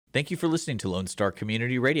Thank you for listening to Lone Star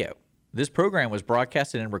Community Radio. This program was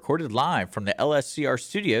broadcasted and recorded live from the LSCR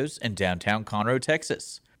studios in downtown Conroe,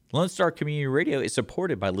 Texas. Lone Star Community Radio is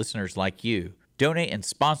supported by listeners like you. Donate and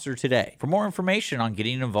sponsor today. For more information on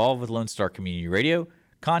getting involved with Lone Star Community Radio,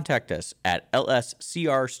 contact us at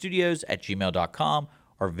lscrstudios@gmail.com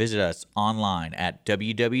or visit us online at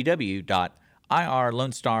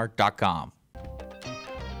www.irlonestar.com.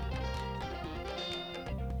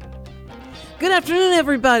 Good afternoon,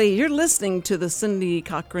 everybody. You're listening to the Cindy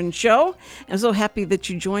Cochran Show. I'm so happy that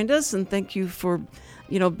you joined us, and thank you for,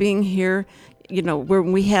 being here, where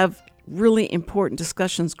we have really important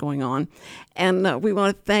discussions going on. And we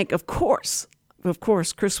want to thank, of course,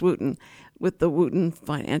 Chris Wooten with the Wooten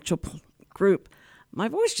Financial Group. My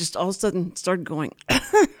voice just all of a sudden started going.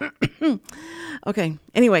 Okay.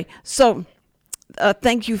 Anyway, so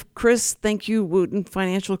thank you, Chris. Thank you, Wooten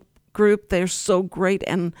Financial Group. They're so great,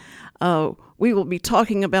 and we will be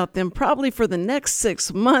talking about them probably for the next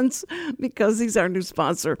 6 months because he's our new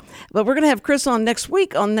sponsor. But we're going to have Chris on next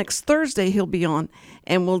week. On next Thursday, he'll be on,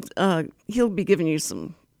 and he'll be giving you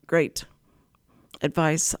some great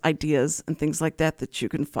advice, ideas, and things like that you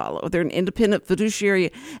can follow. They're an independent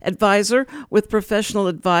fiduciary advisor with professional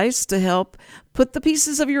advice to help put the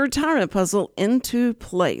pieces of your retirement puzzle into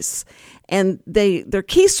place. And their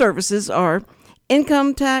key services are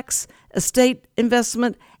income tax, estate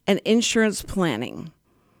investment, and insurance planning,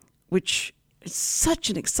 which is such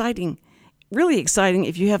an really exciting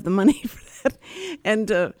if you have the money for that, and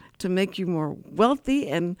to make you more wealthy.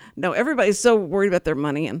 And no, everybody's so worried about their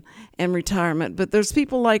money and retirement, but there's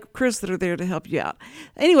people like Chris that are there to help you out.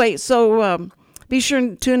 Anyway, so be sure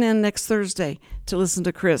and tune in next Thursday to listen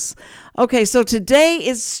to Chris. Okay, so today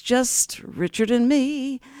is just Richard and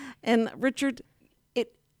me, and Richard,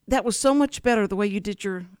 that was so much better the way you did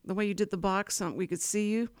the box. We could see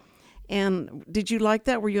you, and did you like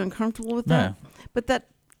that? Were you uncomfortable with that? No. But that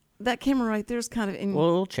camera right there is kind of in. Well,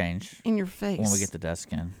 it'll change in your face when we get the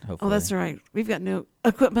desk in. Hopefully. Oh, that's right. We've got new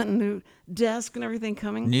equipment, and new desk, and everything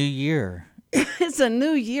coming. New year. It's a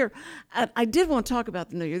new year. I did want to talk about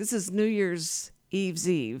the new year. This is New Year's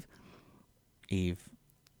Eve.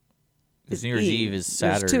 Because New Year's Eve is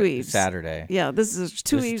Saturday. There's 2 Eves. Saturday. Yeah, this is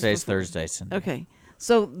 2 Eves. Today's Thursday. Sunday. Okay.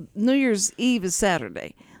 So New Year's Eve is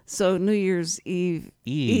Saturday. So New Year's Eve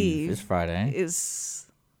is Friday. And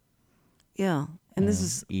this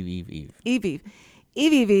is Eve. Eve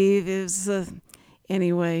is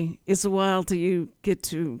anyway. It's a while till you get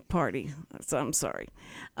to party. So I'm sorry,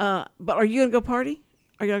 but are you gonna go party?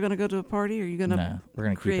 Are you gonna go to a party? Or are you gonna? No, we're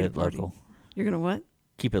gonna keep it local. You're gonna what?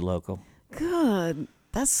 Keep it local. Good.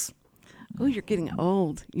 You're getting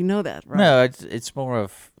old. You know that, right? No, it's more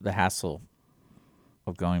of the hassle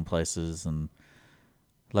of going places, and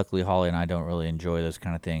luckily Holly and I don't really enjoy those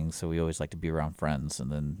kind of things, so we always like to be around friends,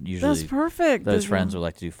 and then usually that's perfect. Those friends would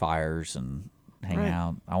like to do fires and hang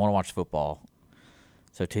out. I want to watch football,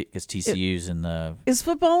 so because TCU's in the is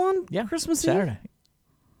football on Christmas Saturday.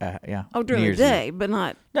 Eve? Yeah. Oh, during the day, but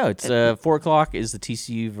not. No, it's 4:00 is the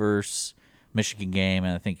TCU versus Michigan game,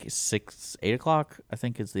 and I think 8 o'clock. I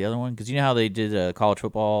think is the other one, because you know how they did college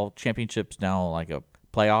football championships now, like a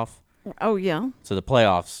playoff. Oh, yeah. So the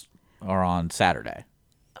playoffs are on Saturday.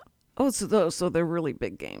 Oh, so they're really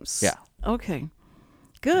big games. Yeah. Okay.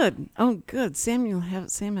 Good. Oh, good. Sam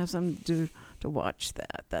has something to do to watch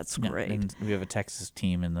that. That's great. And we have a Texas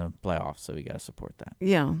team in the playoffs, so we got to support that.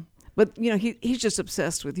 Yeah. But, he's just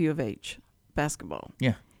obsessed with U of H basketball.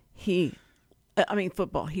 Yeah.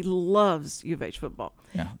 Football. He loves U of H football.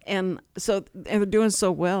 Yeah. And they're doing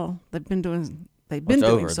so well. They've been doing so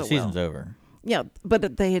well. The season's over. Yeah,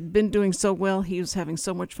 but they had been doing so well. He was having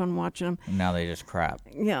so much fun watching them. And now they just crap.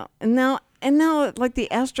 Yeah, and now, like the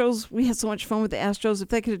Astros, we had so much fun with the Astros. If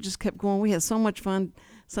they could have just kept going, we had so much fun.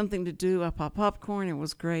 Something to do. I popped popcorn. It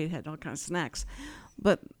was great. Had all kinds of snacks,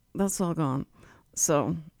 but that's all gone.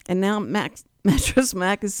 So, and now Mattress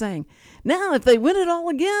Mac is saying, now if they win it all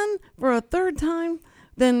again for a third time,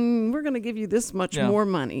 then we're going to give you this much more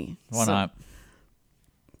money. Why not?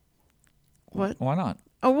 What? Why not?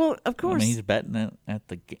 Oh, well, of course. He's betting it at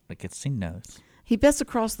the casinos. He bets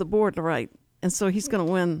across the board, right? And so he's going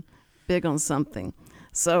to win big on something.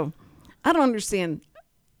 So I don't understand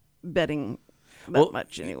betting that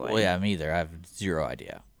much anyway. Well, yeah, me either. I have zero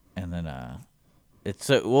idea. And then it's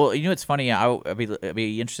so well. It's funny. I'd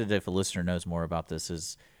be interested if a listener knows more about this.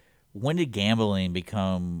 Is when did gambling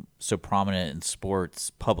become so prominent in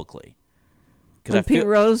sports publicly? When Pete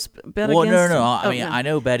Rose bet against him? No. I mean, I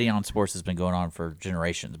know betting on sports has been going on for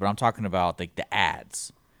generations, but I'm talking about like the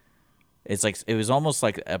ads. It's like it was almost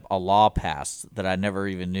like a law passed that I never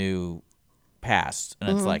even knew passed, and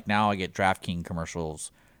it's like now I get DraftKings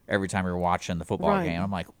commercials every time you're watching the football Right. game.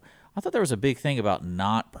 I'm like, I thought there was a big thing about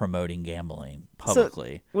not promoting gambling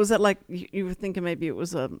publicly. So was that like you were thinking maybe it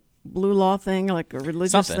was a blue law thing, like a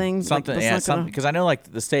religious thing? Something, like, yeah, that's not gonna- because I know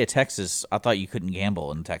like the state of Texas, I thought you couldn't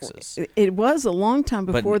gamble in Texas. It was a long time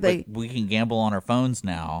before but we can gamble on our phones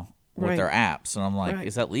now with Right. their apps, and I'm like, Right.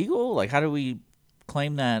 is that legal? Like, how do we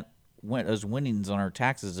claim those winnings on our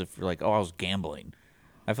taxes if you're like, oh, I was gambling?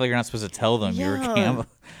 I feel like you're not supposed to tell them you were Yeah. gambling.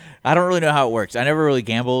 I don't really know how it works. I never really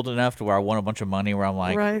gambled enough to where I won a bunch of money where I'm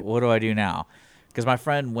like, Right. what do I do now? Because my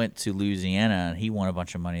friend went to Louisiana and he won a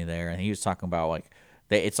bunch of money there, and he was talking about like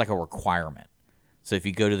it's like a requirement. So if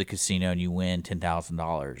you go to the casino and you win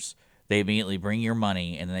 $10,000, they immediately bring your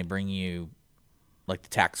money and then they bring you like the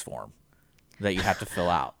tax form that you have to fill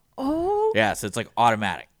out. Oh, Yeah, so it's like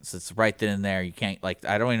automatic. So it's right then and there. You can't like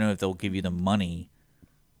I don't even know if they'll give you the money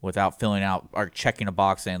without filling out or checking a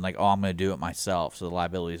box saying like, oh, I'm going to do it myself. So the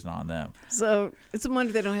liability is not on them. so it's a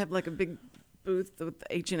wonder they don't have like a big booth with the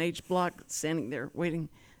H&H block standing there waiting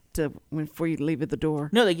before you leave at the door.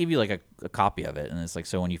 No, they give you like a copy of it, and it's like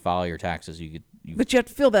so when you file your taxes, you But you have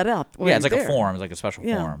to fill that out. while yeah, it's you're like there. a form. It's like a special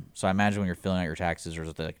Yeah. form. So I imagine when you're filling out your taxes, or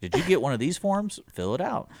like, did you get one of these forms? Fill it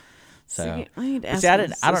out. So See, I need to but ask see, my I don't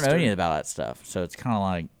know sister. anything about that stuff. So it's kind of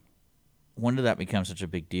like, when did that become such a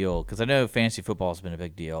big deal? Because I know fantasy football has been a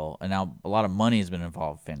big deal, and now a lot of money has been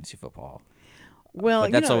involved in fantasy football. Well,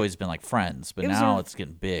 But that's you know, always been like friends. But it was now a- it's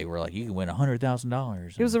getting big. We're like, you can win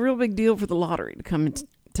 $100,000. it was a real big deal for the lottery to come into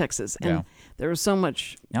Texas, and Yeah. there was so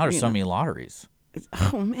much. Now there's you so know, many lotteries.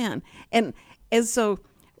 Oh man, and so,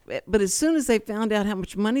 but as soon as they found out how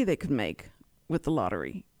much money they could make with the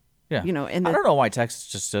lottery, Yeah, you know, and I the- don't know why Texas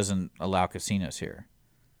just doesn't allow casinos here.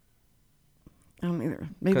 I don't either.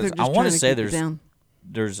 Maybe they're Because just I want trying to to say keep it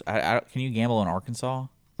down. can you gamble in Arkansas?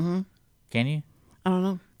 Mm-hmm. Can you? I don't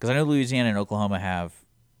know. Because I know Louisiana and Oklahoma have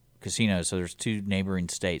casinos, so there's two neighboring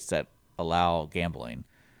states that allow gambling.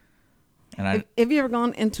 And Have you ever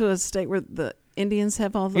gone into a state where the Indians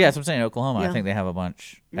have all the? yeah, that's what I'm saying. Oklahoma, I Yeah. think they have a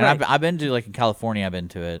bunch. And Right. I've been to like in California, I've been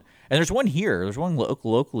to it, and there's one here. There's one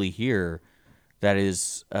locally here that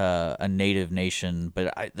is a native nation,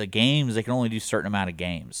 but the games they can only do a certain amount of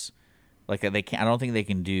games. Like they can, I don't think they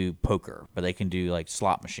can do poker, but they can do like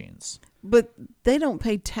slot machines. But they don't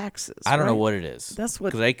pay taxes. I don't know right? what it is. That's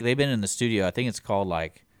what- because they've been in the studio. I think it's called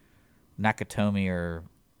like Nakatomi or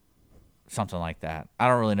something like that. I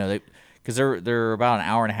don't really know. Because they're about an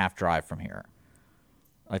hour and a half drive from here,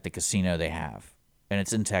 like the casino they have, and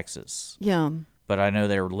it's in Texas. Yeah. But I know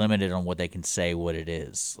they're limited on what they can say what it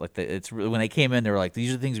is. Like it's when they came in, they were like,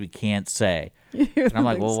 "These are the things we can't say." And I'm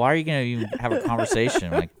like, "Well, why are you going to even have a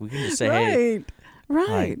conversation? Like we can just say, hey." Right.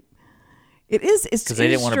 Like- It is. It's Because they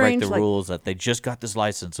didn't want to break the strange, like, rules that they just got this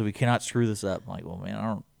license, so we cannot screw this up. I'm like, well,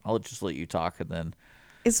 man, I'll just let you talk, and then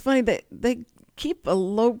It's funny that they keep a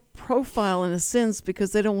low profile in a sense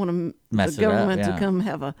because they don't want Mess the it up, government yeah. to come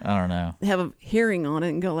have a I don't know. hearing on it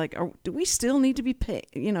and go like, do we still need to be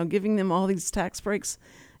giving them all these tax breaks?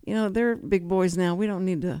 You know, they're big boys now. We don't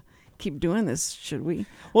need to keep doing this, should we?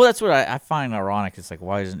 Well, that's what I find ironic. It's like,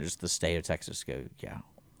 why isn't just the state of Texas go? Yeah,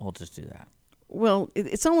 we'll just do that. Well,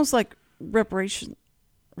 it's almost like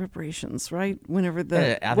reparations, right? Whenever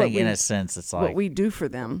I think in a sense, it's what like we do for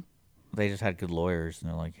them. they just had good lawyers, and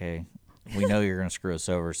they're like, hey, we know you're going to screw us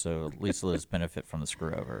over, so at least let us benefit from the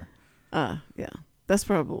screw over. Yeah, that's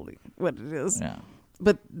probably what it is. Yeah,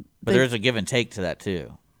 But but they- there's a give and take to that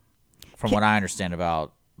too, from what I understand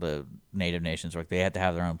about the native nations. Like they have to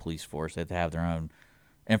have their own police force, they have to have their own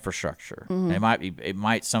infrastructure. Mm-hmm. And it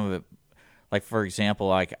might some of it, like for example,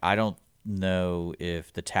 like I don't know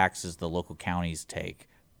if the taxes the local counties take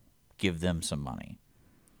give them some money.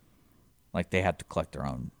 Like they have to collect their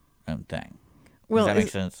own thing. well, Does that make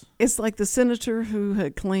sense? It's like the senator who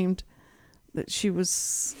had claimed that she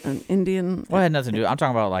was an Indian. Well, it had nothing to do. I'm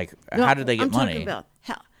talking about like No, how did they get I'm money? talking about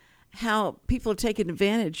how people are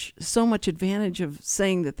taking so much advantage of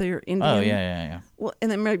saying that they're Indian. Oh yeah. Well, and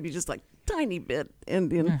then maybe just like tiny bit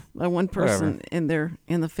Indian by one person in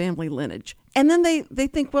the family lineage, and then they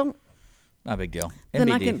think, well, Not a big deal. then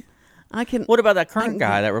NBD. I can. What about that I current can-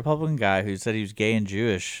 guy, that Republican guy who said he was gay and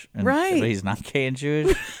Jewish? And, Right. But he's not gay and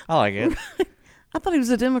Jewish. I like it. I thought he was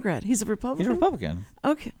a Democrat. He's a He's Republican. a Republican.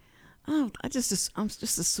 Okay. Oh, I'm just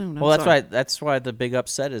assuming. I'm Well, that's sorry. why. That's why the big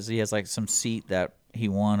upset is he has like some seat that he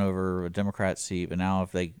won over a Democrat seat, but now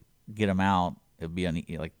if they get him out, it'll be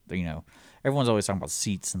everyone's always talking about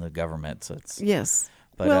seats in the government. So it's Yes.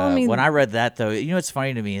 But well, I mean, when I read that though, what's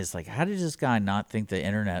funny to me is like, how did this guy not think the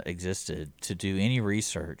internet existed to do any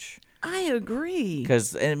research? I agree.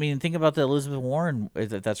 Because I mean, think about the Elizabeth Warren. If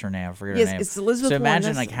that's her name, I forget Yes, her name. it's Elizabeth So Warren,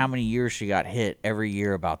 imagine that's- like how many years she got hit every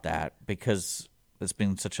year about that because that's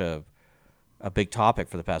been such a big topic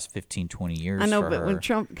for the past 15, 20 years. I know, for but her. when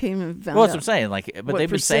Trump came and found Well, out, that's what I'm saying. Like, but what they've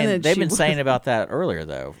percentage been she was. saying about that earlier,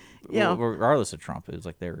 though. Yeah. Regardless of Trump, it was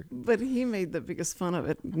like they were. But he made the biggest fun of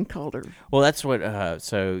it and called her. Well, that's what.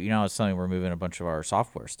 So I was telling you we're moving a bunch of our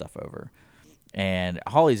software stuff over, and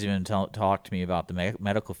Holly's even talked to me about the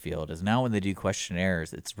medical field. Is now when they do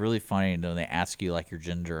questionnaires, it's really funny when they ask you like your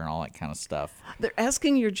gender and all that kind of stuff. They're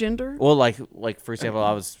asking your gender? Well, like for example,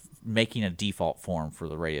 I was making a default form for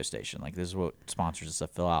the radio station. Like this is what sponsors and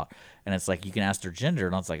stuff fill out, and it's like you can ask their gender,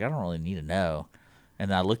 and I was like, I don't really need to know. And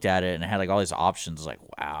then I looked at it and it had like all these options. Like,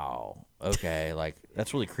 wow, okay, like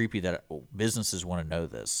that's really creepy that businesses want to know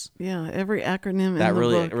this. Yeah, every acronym That in the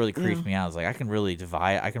really book. it really creeps me out. I was like, I can really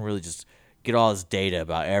divide. I can really just get all this data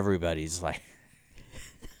about everybody's like.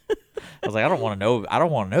 I was like, I don't want to know. I don't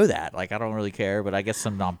want to know that. Like, I don't really care. But I guess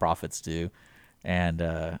some nonprofits do, and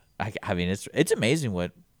I mean, it's amazing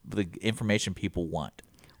what the information people want.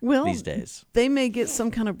 Well, these days they may get some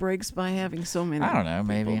kind of breaks by having so many. I don't know.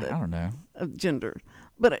 Maybe I don't know. Of gender,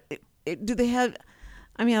 but do they have?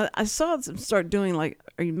 I mean, I saw them start doing like,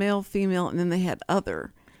 are you male, female, and then they had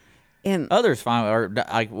other, and Others fine. Or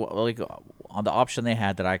like on the option they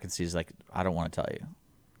had that I could see is like, I don't want to tell you,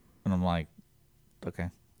 and I'm like, okay.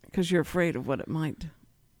 Because you're afraid of what it might.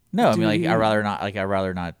 No, I mean, like you. I'd rather not. Like I'd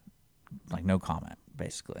rather not. Like no comment,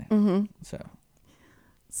 basically. Mm-hmm. So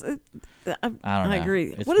I don't know.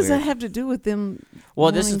 agree. It's What does that weird. have to do with them?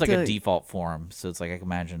 Well, this is like wanting a to- default form, so it's like I can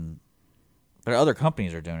imagine. But other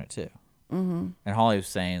companies are doing it too. Mm-hmm. And Holly was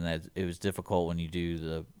saying that it was difficult when you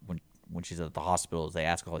do when she's at the hospitals. They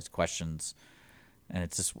ask all these questions, and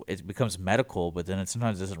it becomes medical. But then it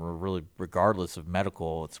sometimes isn't really regardless of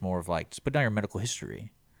medical. It's more of like just put down your medical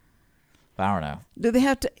history. But I don't know. Do they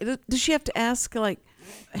have to? Does she have to ask like,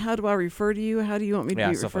 how do I refer to you? How do you want me to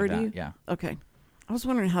be stuff referred like to that. you? Yeah. Okay. I was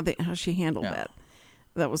wondering how she handled Yeah. that.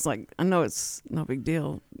 That was like, I know it's no big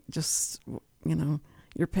deal. Just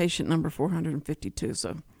your patient number 452.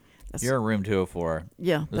 So that's You're in room 204.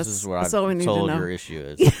 yeah. This is what that's I've all we need told to know. your issue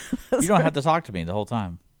is. You don't have to talk to me the whole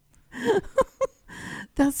time.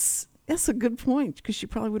 That's a good point because she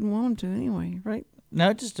probably wouldn't want him to anyway, right?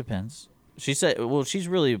 No, it just depends. She said, well, she's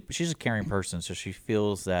a caring person, so she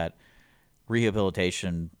feels that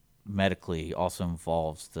rehabilitation medically also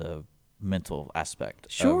involves the mental aspect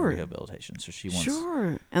of rehabilitation. So she wants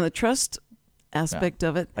and the trust aspect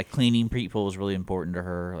of it. like cleaning people is really important to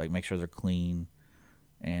her. Like make sure they're clean,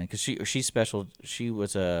 and because she's special, she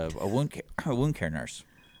was a wound care nurse.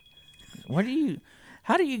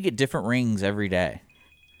 How do you get different rings every day?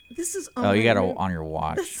 This is Oh, you got it on your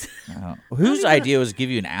watch. Whose idea was to give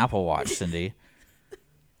you an Apple Watch, Cindy?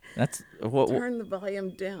 That's what. Turn the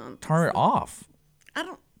volume down. Turn it off. I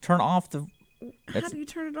don't. Turn off the. How do you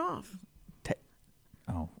turn it off?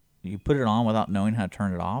 Oh, you put it on without knowing how to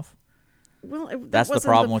turn it off? Well, That's the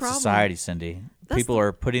problem with society, Cindy. People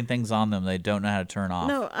are putting things on them they don't know how to turn off.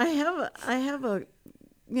 No, I have a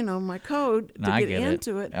my code No, to I get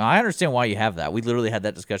into it. I understand why you have that. We literally had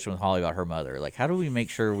that discussion with Holly about her mother. Like, how do we make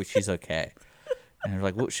sure she's okay? And they're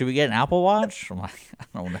like, well, should we get an Apple Watch? I'm like,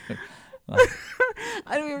 I don't know.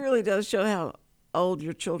 I mean, it really does show how old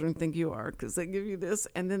your children think you are because they give you this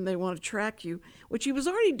and then they want to track you, which he was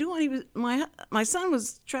already doing. My son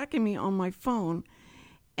was tracking me on my phone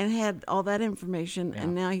and had all that information,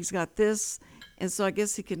 and now he's got this, and so I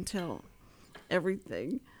guess he can tell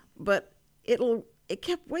everything. But it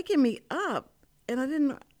kept waking me up, and I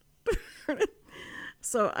didn't.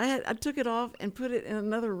 So I took it off and put it in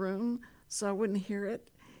another room so I wouldn't hear it,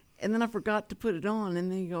 and then I forgot to put it on. And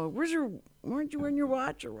then you go, weren't you wearing your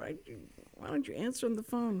watch, or why don't you answer on the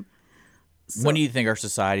phone? So, When do you think our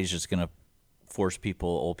society is just going to force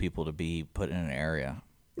old people, to be put in an area?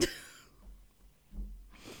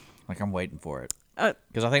 Like, I'm waiting for it.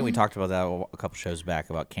 Because I think we talked about that a couple shows back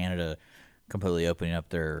about Canada completely opening up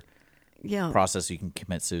their process so you can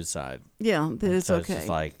commit suicide. Yeah, that is so okay. It's just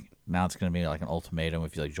like, now it's going to be like an ultimatum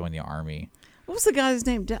if you like join the army. What was the guy's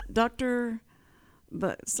name? Dr.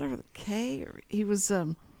 But started with a K? Or he was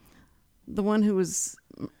the one who was,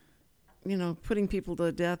 putting people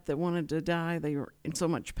to death that wanted to die. They were in so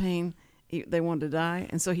much pain, they wanted to die,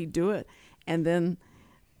 and so he'd do it. And then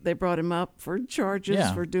they brought him up for charges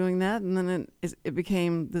for doing that, and then it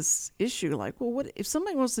became this issue. Like, well, what if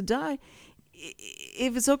somebody wants to die?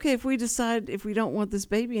 If it's okay if we decide if we don't want this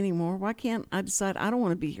baby anymore, why can't I decide I don't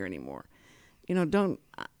want to be here anymore?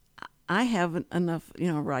 I have enough,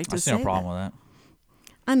 right to say I see no problem that. with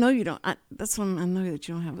that. I know you don't. I know that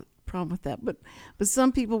you don't have a problem with that. But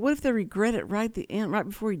some people, what if they regret it right at the end, right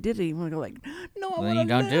before he did it? You want to go like, no, I want to live. Then you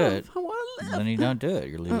don't do it. I want to live. Then you don't do it.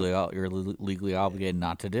 You're legally obligated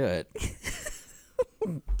not to do it.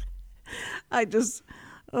 I just,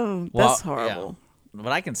 Well, that's yeah. horrible.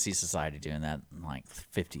 But I can see society doing that in like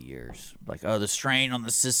 50 years. Like, oh, the strain on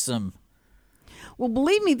the system. Well,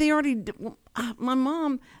 believe me, they already. My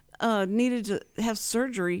mom needed to have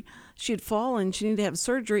surgery. She had fallen. She needed to have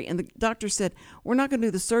surgery, and the doctor said, "We're not going to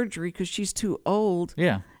do the surgery because she's too old."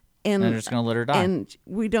 Yeah. And they're just going to let her die. And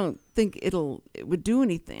we don't think it would do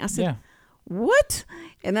anything. I said, Yeah. "What?"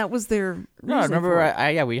 And that was their reason. No, I remember. for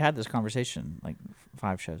it. Yeah, we had this conversation like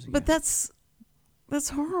 5 shows ago. But that's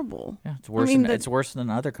horrible. yeah, it's worse. It's worse than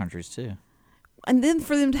other countries too. And then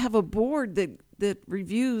for them to have a board that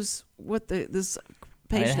reviews what this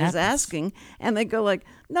patient is happens. asking, and they go like,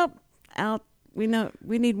 "Nope, out. We know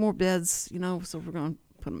we need more beds, so we're going to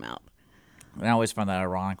put them out." And I always find that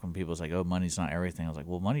ironic when people's like, "Oh, money's not everything." I was like,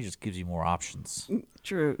 "Well, money just gives you more options."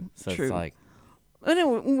 True. So true. it's like, I know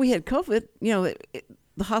when we had COVID,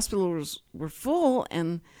 the hospitals were full,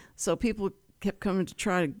 and so people kept coming to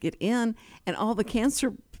try to get in, and all the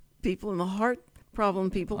cancer people and the heart problem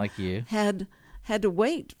people like you. had to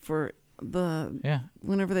wait for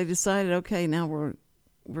whenever they decided, okay, now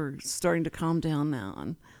we're starting to calm down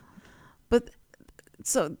now, but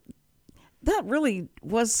so that really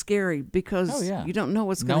was scary because you don't know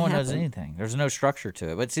what's going to happen. No one knows anything. There's no structure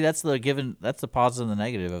to it. But see, that's the positive and the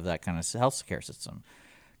negative of that kind of healthcare system.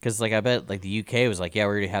 Because like I bet like the UK was like, yeah,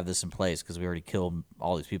 we already have this in place because we already killed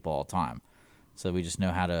all these people all the time, so we just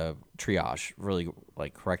know how to triage really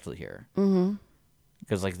like correctly here. Mm-hmm.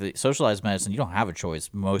 Because like the socialized medicine, you don't have a choice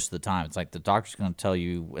most of the time. It's like the doctor's going to tell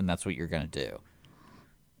you, and that's what you're going to do.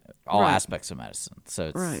 All aspects of medicine.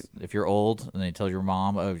 So it's, if you're old and they tell your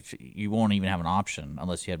mom, oh, you won't even have an option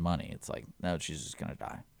unless you had money. It's like, no, she's just going to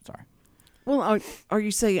die. Sorry. Well, are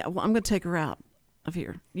you saying, well, I'm going to take her out of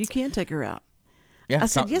here? You can't take her out. Yeah, I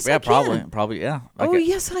said, yes, I can. Probably, yeah.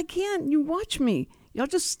 Yes, I can. You watch me. Y'all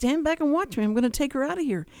just stand back and watch me. I'm going to take her out of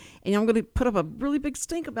here. And I'm going to put up a really big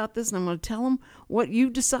stink about this, and I'm going to tell them what you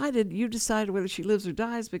decided. You decided whether she lives or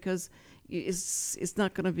dies because it's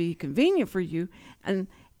not going to be convenient for you. And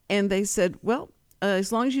they said, well,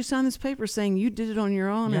 as long as you sign this paper saying you did it on your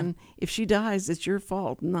own, and if she dies, it's your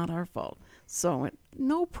fault, not our fault. So I went,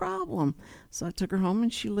 no problem. So I took her home,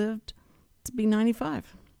 and she lived to be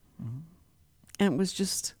 95. Mm-hmm. And it was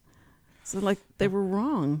just, so like they were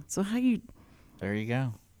wrong. So There you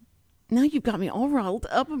go. Now you've got me all riled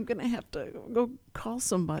up. I'm going to have to go call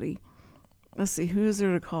somebody. Let's see, who is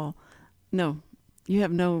there to call? No, you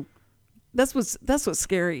have no, that's what's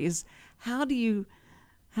scary is how do you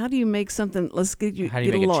make something, let's get a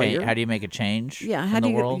lawyer. How do you make a change Yeah, in the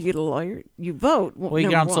world? You get a lawyer? You vote. Well, you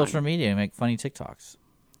get on social media and make funny TikToks.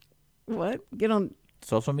 What? Get on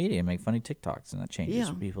social media and make funny TikToks, and that changes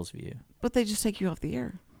people's view. But they just take you off the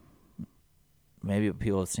air. Maybe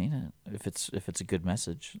people have seen it. If it's a good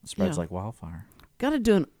message, it spreads like wildfire. Got to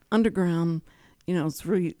do an underground, it's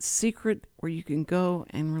really secret where you can go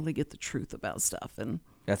and really get the truth about stuff. And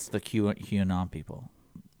that's the QAnon people.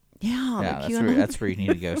 Yeah, that's where you need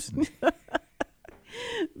to go.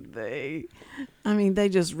 They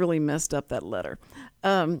just really messed up that letter.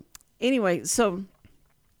 Anyway, so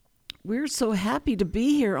we're so happy to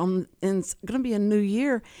be here and it's going to be a new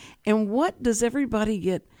year. And what does everybody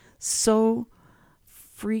get so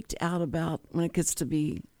freaked out about when it gets to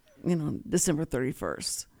be, December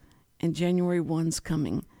 31st and January 1's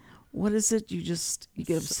coming? What is it you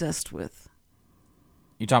get obsessed with?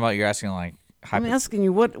 You talking about, you're asking like, I'm asking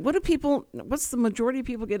you, what's the majority of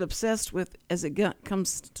people get obsessed with as it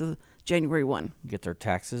comes to January 1? Get their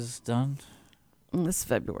taxes done? It's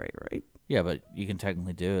February, right? Yeah, but you can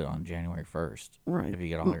technically do it on January 1st. Right. If you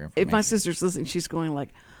get all your information. If my sister's listening, she's going like,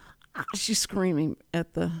 she's screaming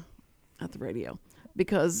at the radio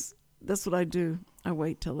because that's what I do. I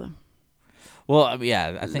wait till the I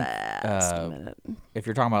think last minute. If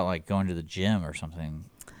you're talking about like going to the gym or something,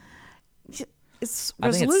 it's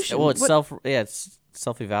resolution. It's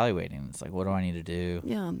self-evaluating. It's like, what do I need to do?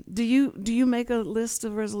 Yeah. Do you make a list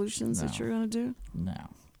of resolutions that you're going to do?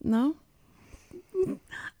 No.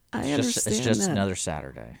 I understand. It's just another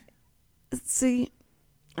Saturday. See,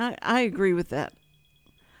 I agree with that.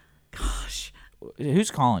 Gosh, who's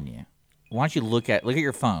calling you? Why don't you look at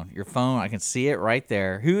your phone? Your phone, I can see it right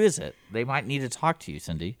there. Who is it? They might need to talk to you,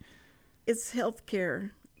 Cindy. It's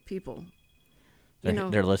healthcare people.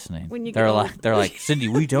 They're listening. They're like, Cindy,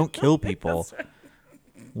 we don't kill people. Right.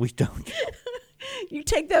 We don't. You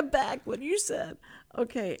take that back. What you said.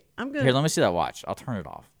 Okay, I'm gonna. Here, let me see that watch. I'll turn it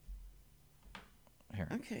off. Here.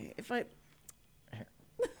 Okay, if I. Here.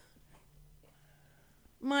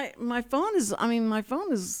 My phone is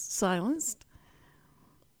silenced.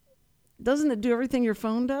 Doesn't it do everything your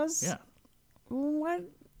phone does? Yeah. Well,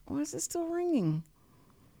 why is it still ringing?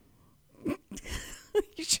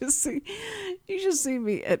 You should see, you should see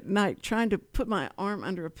me at night trying to put my arm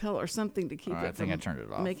under a pillow or something to keep I it think I from turned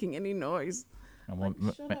it off. making any noise. And Like,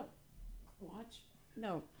 we'll- shut up. Watch.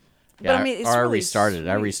 No. Yeah, But I mean, it's or I really restarted.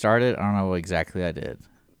 I sweet. restarted. I don't know what exactly I did.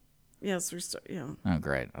 Yes, restart. Yeah. Oh,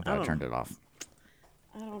 great. I thought I turned it off.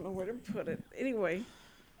 I don't know where to put it. Anyway.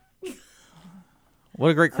 What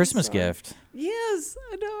a great Christmas sorry. gift. Yes,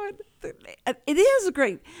 I know it. It is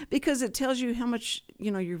great because it tells you how much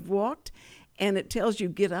you've walked, and it tells you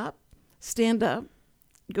get up, stand up,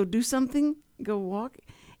 go do something, go walk,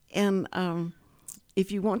 and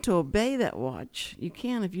if you want to obey that watch, you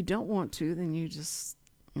can. If you don't want to, then you just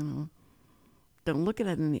don't look at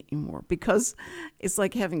it anymore because it's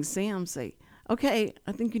like having Sam say, "Okay,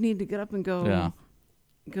 I think you need to get up and go." Yeah.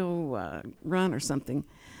 Go run or something.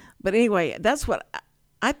 But anyway, that's what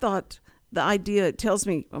I thought. The idea, it tells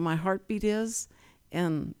me what my heartbeat is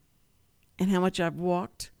and how much I've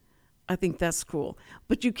walked. I think that's cool.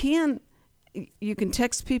 But you can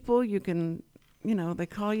text people, you can, they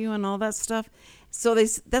call you and all that stuff. So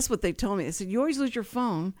that's what they told me. They said, you always lose your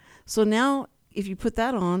phone. So now if you put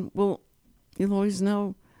that on, well, you'll always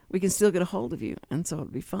know we can still get a hold of you. And so it'll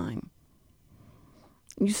be fine.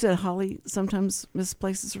 You said Holly sometimes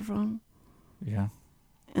misplaces her phone? Yeah.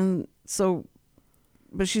 And so,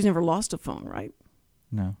 but she's never lost a phone, right?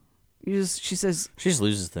 No. She says, She just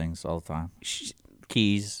loses things all the time.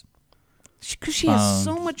 Keys. Because she has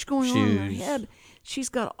so much going on in her shoes. head. She's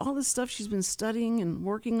got all this stuff she's been studying and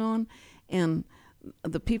working on, and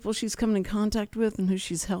the people she's coming in contact with and who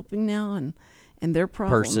she's helping now and their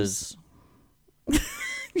problems. Purses.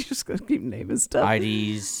 You're just going to keep naming stuff.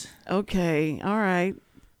 IDs. Okay, all right.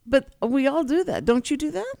 But we all do that. Don't you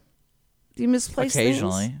do that? Do you misplace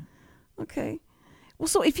Occasionally. things? Okay. Well,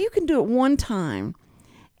 so if you can do it one time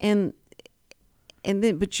and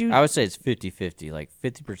then, but you... I would say it's 50-50. Like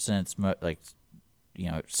 50%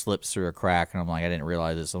 it slips through a crack, and I'm like, I didn't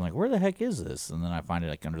realize this. I'm like, where the heck is this? And then I find it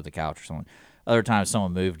like under the couch or something. Other times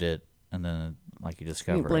someone moved it, and then like you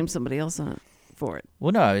discover you blame it. somebody else on it for it.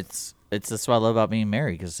 Well, no, it's that's what I love about being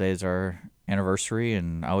married, because today's our anniversary,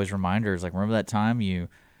 and I always remind her, like, remember that time you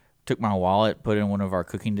took my wallet, put it in one of our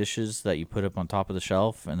cooking dishes that you put up on top of the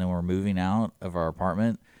shelf, and then we're moving out of our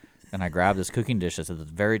apartment, and I grabbed this cooking dish that's at the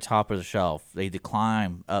very top of the shelf. They had to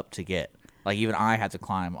climb up to get. Like, even I had to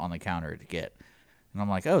climb on the counter to get. And I'm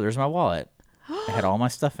like, oh, there's my wallet. It had all my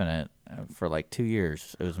stuff in it for like 2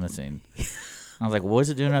 years. It was missing. I was like, what is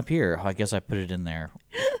it doing up here? Oh, I guess I put it in there.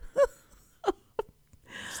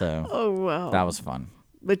 So Oh, wow. that was fun.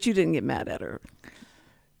 But you didn't get mad at her.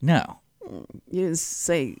 No. You didn't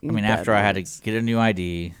say... I mean, after I had to get a new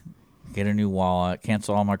ID, get a new wallet,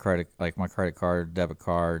 cancel all my credit card, debit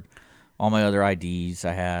card, all my other IDs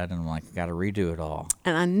I had, and I'm like, I got to redo it all.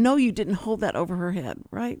 And I know you didn't hold that over her head,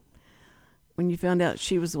 right? When you found out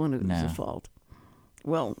she was the one who was No. at fault.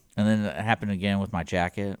 Well... And then it happened again with my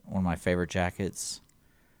jacket, one of my favorite jackets.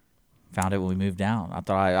 Found it when we moved out. I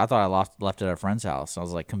thought I left it at a friend's house. I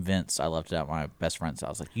was like convinced I left it at my best friend's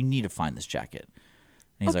house. Like, you need to find this jacket.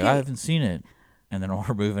 And he's like, Okay. I haven't seen it. And then when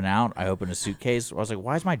we're moving out, I opened a suitcase. I was like,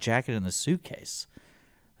 why is my jacket in the suitcase?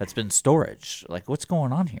 That's been storage. Like, what's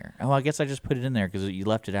going on here? Oh, I guess I just put it in there because you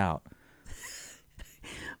left it out.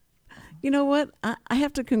 You know what? I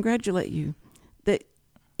have to congratulate you that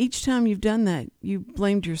each time you've done that, you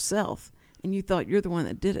blamed yourself and you thought you're the one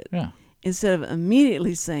that did it. Yeah. Instead of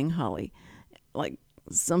immediately saying, Holly, like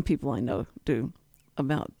some people I know do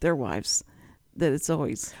about their wives, that it's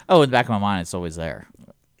always... Oh, in the back of my mind, it's always there.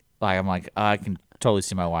 Like, I'm like, I can totally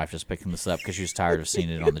see my wife just picking this up because she was tired of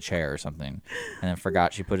seeing it on the chair or something, and then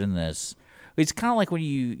forgot she put in this. It's kind of like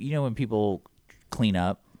when when people clean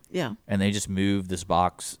up Yeah. and they just move this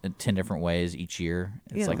box in 10 different ways each year.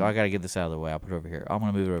 It's Yeah. like, oh, I got to get this out of the way. I'll put it over here. I'm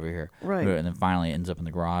going to move it over here. Right. And then finally it ends up in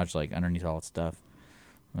the garage, like underneath all that stuff.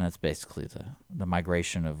 And that's basically the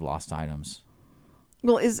migration of lost items.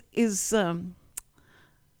 Well,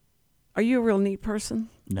 are you a real neat person?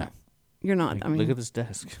 No. You're not. Like, I mean, look at this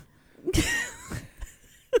desk.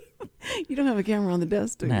 you don't have a camera on the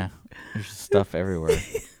desk, do you? Nah. There's just stuff everywhere.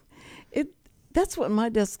 That's what my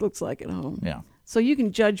desk looks like at home. Yeah. So you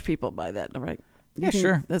can judge people by that, right? You Yeah, can-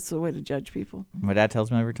 sure. That's the way to judge people. My dad tells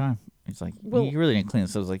me every time. He's like, Well- you really didn't clean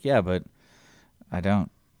this. I was like, yeah, but I don't.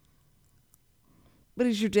 But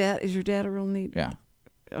is your dad a real neat? Yeah.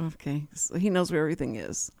 Okay. So he knows where everything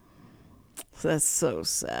is. So that's so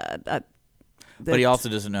sad. But he also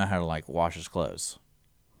doesn't know how to, like, wash his clothes.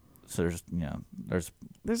 So there's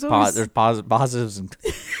there's always positives and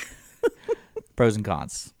pros and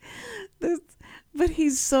cons. but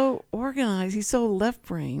he's so organized. He's so left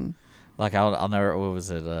brain. Like, I'll never, what was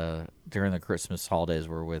it, during the Christmas holidays,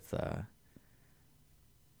 we're with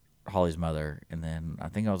Holly's mother, and then I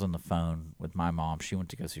think I was on the phone with my mom. She went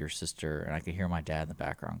to go see her sister, and I could hear my dad in the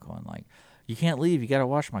background going like, "You can't leave. You got to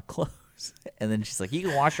wash my clothes." And then she's like, "You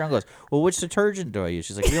can wash your own clothes." Well, which detergent do I use?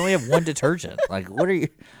 She's like, "We only have one detergent. Like, what are you?"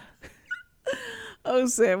 Oh,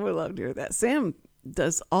 Sam would love to hear that. Sam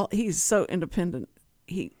does all. He's so independent.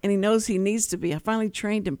 He knows he needs to be. I finally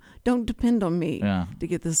trained him. Don't depend on me to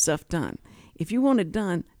get this stuff done. If you want it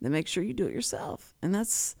done, then make sure you do it yourself, and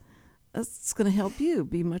that's going to help you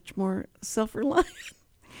be much more self-reliant.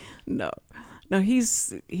 No,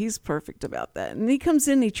 he's perfect about that. And he comes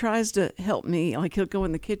in, he tries to help me. Like he'll go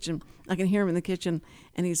in the kitchen. I can hear him in the kitchen,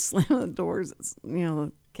 and he's slamming the doors,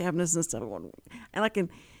 the cabinets and stuff. And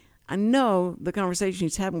I know the conversation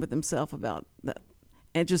he's having with himself about that.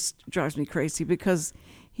 It just drives me crazy because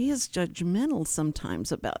he is judgmental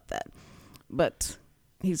sometimes about that. But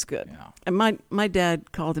he's good. Yeah. And my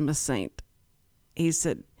dad called him a saint. He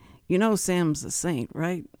said, Sam's a saint,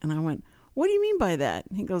 right? And I went, what do you mean by that?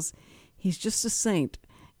 And he goes, he's just a saint,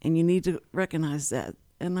 and you need to recognize that.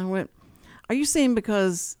 And I went, are you saying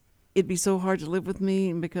because it'd be so hard to live with me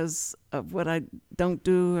and because of what I don't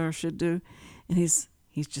do or should do? And he's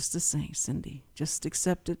just a saint, Cindy. Just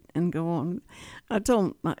accept it and go on. I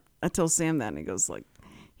told Sam that, and he goes like,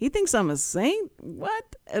 he thinks I'm a saint?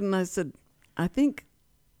 What? And I said, I think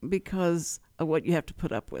because of what you have to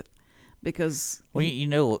put up with. Because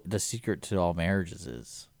the secret to all marriages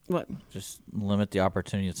is what? Just limit the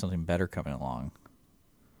opportunity of something better coming along.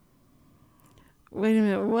 Wait a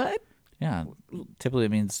minute, what? Yeah, typically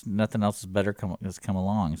it means nothing else is better has come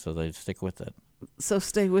along, so they stick with it. So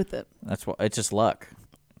stay with it. That's what it's just luck,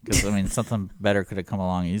 because something better could have come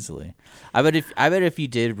along easily. I bet if you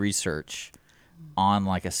did research on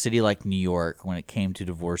like a city like New York when it came to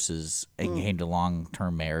divorces and came to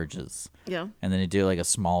long-term marriages, yeah, and then you do like a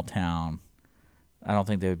small town, I don't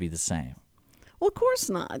think they would be the same. Well, of course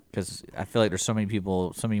not. Because I feel like there's so many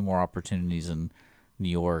people, so many more opportunities in New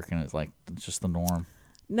York, and it's just the norm.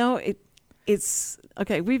 No, it's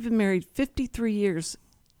okay. We've been married 53 years.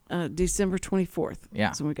 December 24th. Yeah.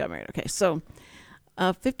 That's when we got married. Okay, so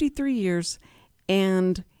 53 years,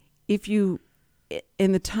 and if you,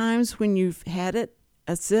 in the times when you've had it,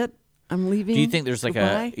 that's it. I'm leaving. Do you think there's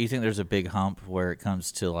goodbye. a big hump where it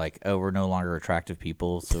comes to like, oh, we're no longer attractive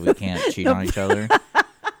people, so we can't cheat on each other?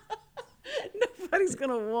 Nobody's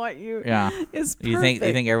gonna want you. Yeah. It's perfect. You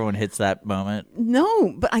think everyone hits that moment?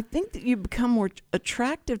 No, but I think that you become more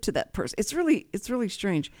attractive to that person. It's really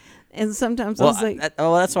strange, and sometimes I'll say,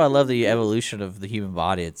 that's why I love the evolution of the human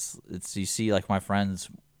body. It's you see like my friends,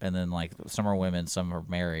 and then like some are women, some are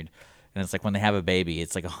married, and it's like when they have a baby,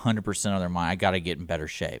 it's like 100% of their mind. I got to get in better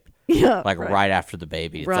shape. Yeah, like right after the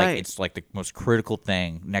baby. It's right. It's like the most critical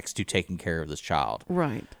thing next to taking care of this child.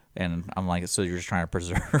 Right. And I'm like, so you're just trying to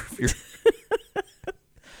preserve your.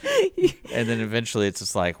 And then eventually it's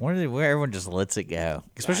just like, where everyone just lets it go,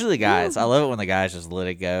 especially the guys. I love it when the guys just let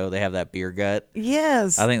it go. They have that beer gut.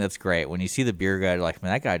 Yes, I think that's great. When you see the beer gut, like,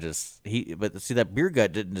 man, that guy but see, that beer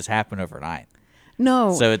gut didn't just happen overnight.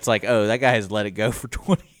 No. So it's like, oh, that guy has let it go for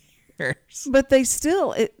 20 years. But they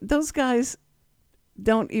still, those guys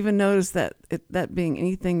don't even notice that being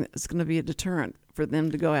anything that's going to be a deterrent for them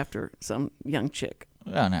to go after some young chick.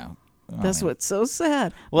 Oh no. That's what's so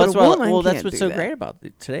sad. Well, that's what's so great about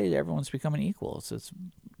it. Today. Everyone's becoming equal. So it's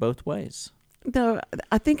both ways. No,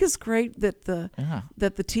 I think it's great that the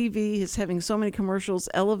TV is having so many commercials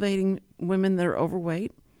elevating women that are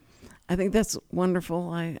overweight. I think that's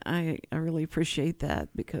wonderful. I really appreciate that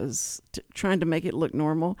because trying to make it look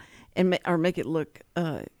normal or make it look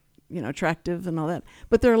attractive and all that.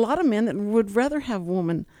 But there are a lot of men that would rather have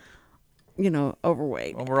women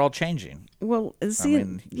overweight. Well, we're all changing. Well,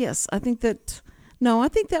 yes, I think that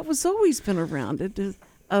was always been around. It is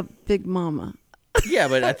a big mama. Yeah,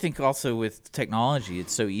 but I think also with technology,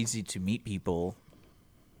 it's so easy to meet people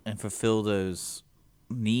and fulfill those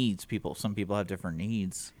needs. Some people have different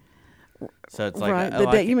needs. So it's like,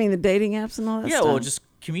 right. You mean the dating apps and all that stuff? Yeah, well, just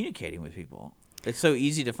communicating with people. It's so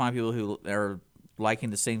easy to find people who are liking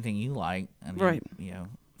the same thing you like. I mean, right.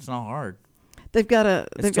 It's not hard. It's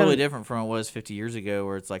totally different from what it was 50 years ago,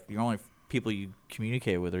 where it's like the only people you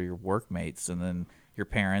communicate with are your workmates and then your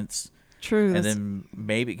parents. True. And then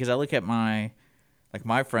maybe, because I look at my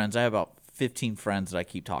friends, I have about 15 friends that I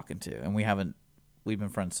keep talking to, and we've been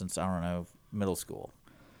friends since, I don't know, middle school.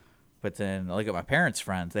 But then I look at my parents'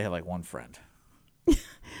 friends, they have like one friend.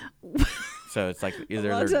 So it's like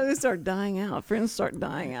either they start dying out. Friends start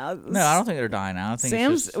dying out. No, I don't think they're dying out. I think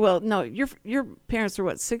Sam's, your parents are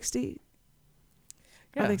what, 60?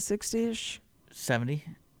 Yeah. Are they 60-ish? 70.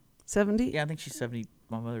 70? Yeah, I think she's 70.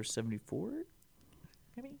 My mother's 74.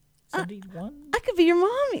 Maybe 71. I could be your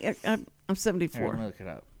mommy. I'm Here, 74. let me look it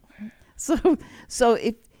up. So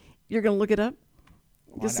if you're gonna look it up,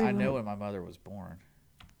 Well, I know when my mother was born.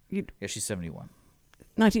 You Yeah, she's 71.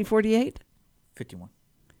 1948. 51.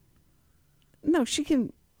 No, she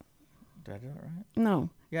can. Did I do it right? No.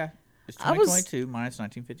 Yeah. It's I was- 2022 minus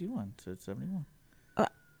 1951, so it's 71.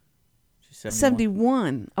 She's 71.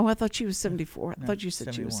 71. Oh, I thought she was 74. I No, thought you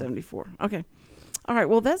said she was 71. 74. Okay. All right.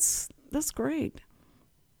 Well, that's great.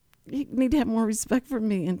 You need to have more respect for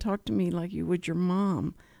me and talk to me like you would your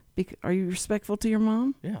mom. Are you respectful to your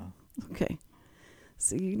mom? Yeah. Okay.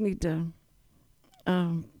 So you need to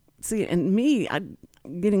see. And me, I'm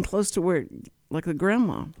getting close to where, like the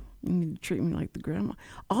grandma. You need to treat me like the grandma.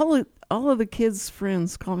 All of the kids'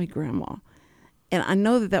 friends call me grandma, and I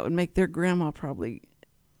know that would make their grandma probably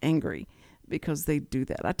angry because they do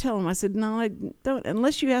that. I tell them, I said, no, I don't.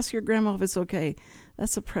 Unless you ask your grandma if it's okay.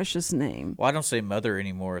 That's a precious name. Well, I don't say mother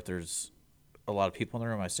anymore. If there's a lot of people in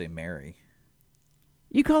the room, I say Mary.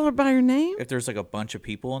 You call her by her name? If there's like a bunch of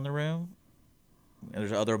people in the room,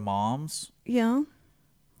 there's other moms. Yeah.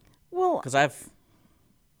 Well, Because I have,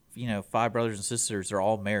 5 brothers and sisters. They're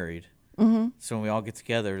all married. mm-hmm. So when we all get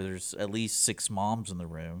together, there's at least 6 moms in the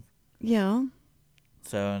room. Yeah.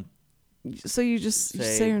 So So you just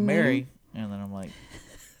say her Mary, name? and then I'm like,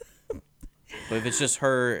 but if it's just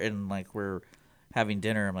her and like we're having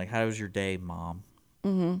dinner, I'm like, how was your day, Mom?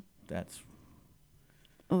 Mm-hmm. That's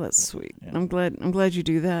Oh, that's sweet. Yeah. I'm glad you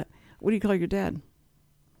do that. What do you call your dad?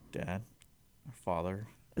 Dad, or father.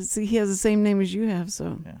 See, he has the same name as you have,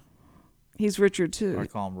 so Yeah. he's Richard too. Or I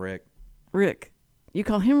call him Rick. Rick. You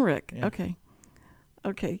call him Rick. Yeah.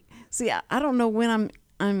 Okay. See, I don't know when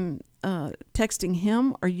I'm texting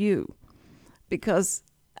him or you, because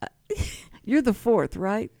you're the fourth,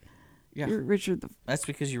 right? Yeah. You're Richard. That's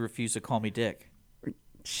because you refuse to call me Dick.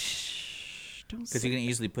 Shh. Don't Because say. you can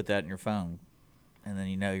easily put that in your phone, and then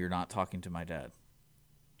you're not talking to my dad.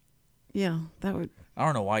 Yeah, that would. I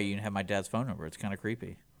don't know why you didn't have my dad's phone number. It's kind of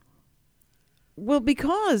creepy. Well,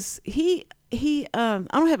 because he I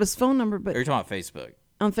don't have his phone number, but Or you're talking about Facebook.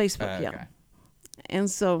 on Facebook, yeah. Okay. And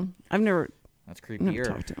so I've never That's never creepier.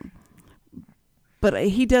 talked to him. But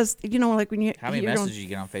he does, like when you. How many you're on- messages you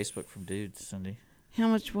get on Facebook from dudes, Cindy? How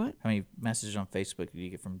much what? How many messages on Facebook do you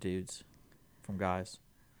get from dudes, from guys?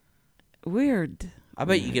 Weird. I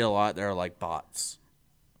bet you get a lot that are like bots.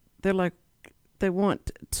 They're like, they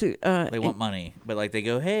want to. They want money, but like they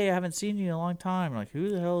go, "Hey, I haven't seen you in a long time." I'm like, who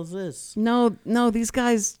the hell is this? No, these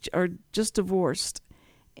guys are just divorced,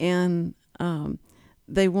 and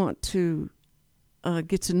they want to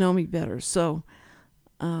get to know me better. So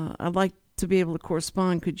I'd like to be able to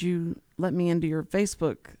correspond. Could you let me into your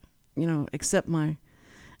Facebook? Accept my,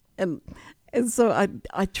 and so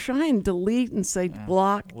I try and delete and say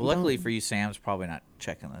block. Well, luckily don't. for you, Sam's probably not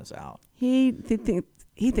checking those out. He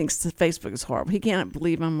thinks that Facebook is horrible. He can't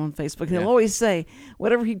believe I'm on Facebook. He'll Yeah. always say,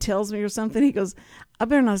 whatever he tells me or something, he goes, I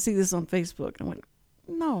better not see this on Facebook. I went,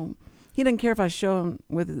 no. He doesn't care if I show him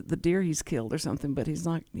with the deer he's killed or something, but he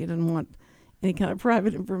doesn't want any kind of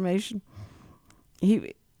private information.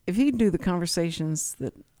 If he'd do the conversations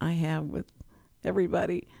that I have with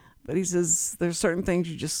everybody, but he says there's certain things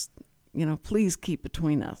you just, please keep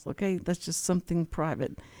between us, okay? That's just something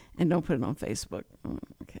private, and don't put it on Facebook. I'm like,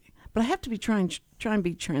 okay. But I have to be try and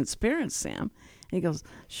be transparent, Sam. And he goes,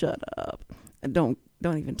 shut up. And don't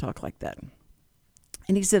even talk like that.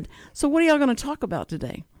 And he said, so what are y'all going to talk about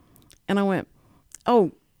today? And I went,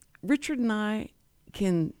 oh, Richard and I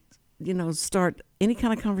can, start any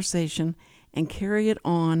kind of conversation and carry it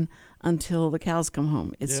on until the cows come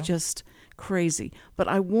home. It's just crazy. But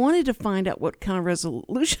I wanted to find out what kind of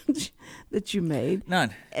resolutions that you made.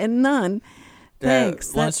 None. And none.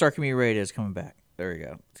 Thanks. Lone Star Community Radio is coming back. There you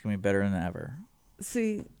go. It's going to be better than ever.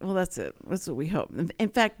 See, well, that's it. That's what we hope. In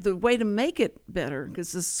fact, the way to make it better,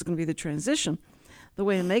 because this is going to be the transition, the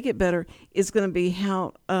way to make it better is going to be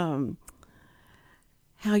how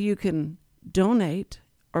you can donate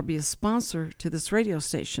or be a sponsor to this radio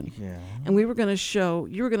station. Yeah. And you were going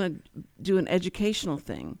to do an educational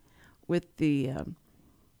thing with the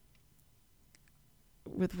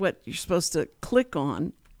with what you're supposed to click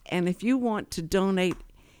on, and if you want to donate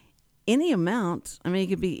any amount, I mean, it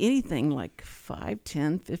could be anything like $5,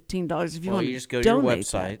 $10, $15. If you want you to just go to your donate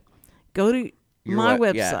website. that, go to my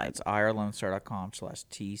website. Yeah, it's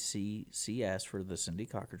irlonestar.com/TCCS for the Cindy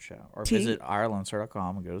Cochran Show. Or T- visit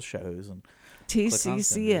irlonestar.com and go to shows and click on Cindy.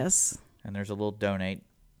 TCCS. And there's a little donate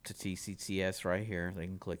to TCCS right here. They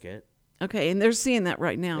can click it. Okay, and they're seeing that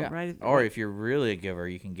right now, right? Or if you're really a giver,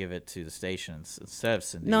 you can give it to the stations instead of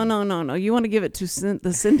Cindy. No. You want to give it to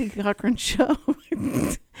the Cindy Cochran Show.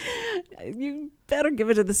 You better give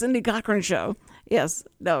it to the Cindy Cochran Show. Yes.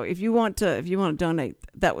 No. If you want to donate,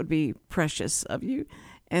 that would be precious of you,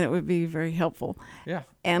 and it would be very helpful. Yeah.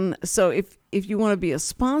 And so if you want to be a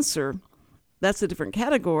sponsor, that's a different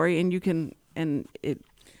category, and you can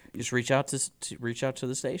Just reach out to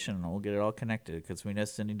the station, and we'll get it all connected because we know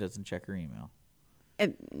Cindy doesn't check her email.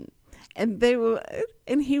 and they will,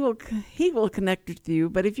 and he will connect with you.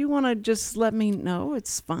 But if you want to just let me know,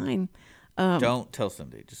 it's fine. Don't tell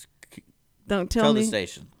Cindy. Just Don't tell me. the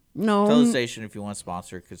station. No. Tell the station if you want to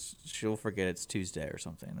sponsor because she'll forget it's Tuesday or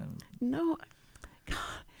something. And No. God,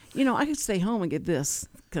 I could stay home and get this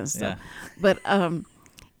kind of stuff. Yeah. But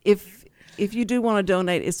if you do want to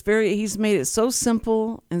donate, he's made it so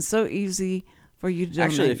simple and so easy for you to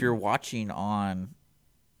donate. Actually, if you're watching on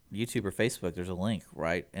YouTube or Facebook, there's a link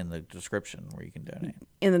right in the description where you can donate.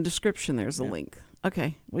 In the description, there's a link.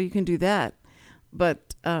 Okay, well, you can do that.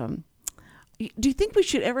 But do you think we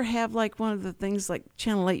should ever have like one of the things like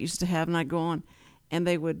Channel 8 used to have, and I'd go on, and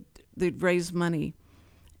they'd raise money,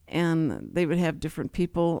 and they would have different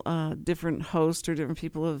people, different hosts or different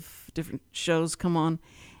people of different shows come on,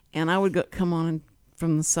 and I would come on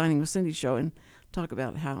from the Signing with Cindy show and talk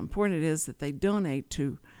about how important it is that they donate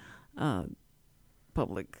to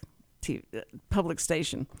public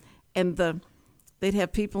station, and they'd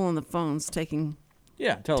have people on the phones taking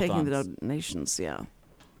the donations. Yeah,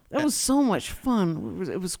 that was so much fun.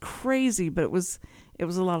 It was crazy, but it was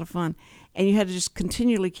a lot of fun, and you had to just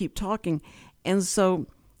continually keep talking. And so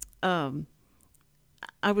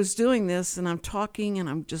I was doing this, and I'm talking, and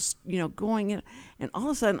I'm just going in, and all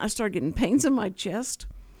of a sudden I started getting pains in my chest,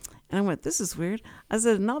 and I went, "This is weird." I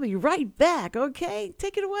said, "And I'll be right back. Okay,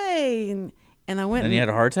 take it away." And I went. And you had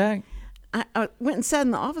a heart attack? I went and sat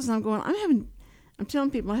in the office, and I'm going, I'm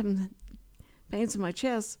telling people I'm having pains in my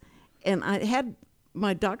chest, and I had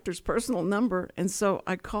my doctor's personal number, and so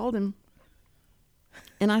I called him,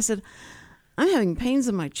 and I said, "I'm having pains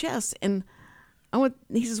in my chest," and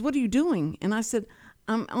he says, "What are you doing?" And I said,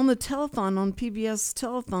 "I'm on the telethon, on PBS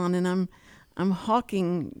telethon, and I'm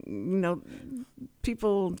hawking,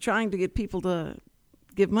 people, trying to get people to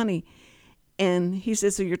give money." And he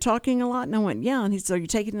said, "So you're talking a lot?" And I went, "Yeah." And he said, "Are you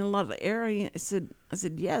taking in a lot of air?" I said,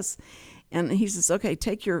 "Yes." And he says, "Okay,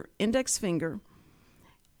 take your index finger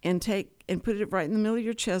and put it right in the middle of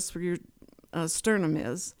your chest where your sternum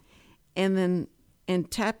is, and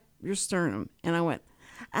tap your sternum." And I went,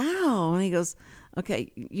 "Ow!" And he goes,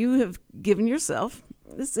 "Okay, you have given yourself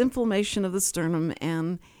this inflammation of the sternum,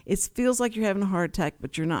 and it feels like you're having a heart attack,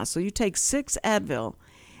 but you're not. So you take 6 Advil,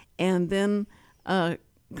 and then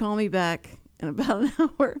call me back in about an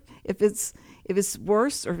hour. If it's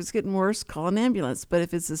worse, or if it's getting worse, call an ambulance. But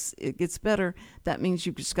if it gets better, that means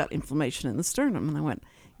you've just got inflammation in the sternum." And I went,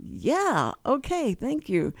 "Yeah, okay, thank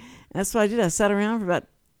you." And that's what I did. I sat around for about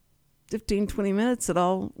 15, 20 minutes. It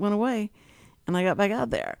all went away, and I got back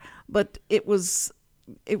out there. But it was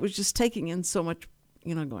just taking in so much,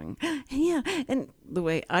 going, "Yeah." And the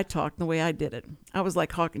way I talked, the way I did it, I was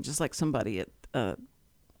like hawking, just like somebody at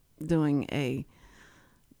doing a.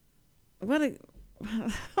 When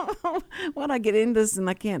I get into this, and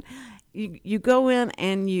I can't. You go in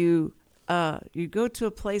and you go to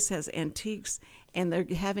a place that has antiques, and they're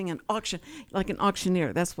having an auction, like an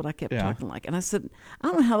auctioneer. That's what I kept talking like. And I said, "I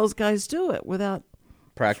don't know how those guys do it without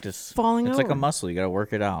Practice. falling It's over. like a muscle. You got to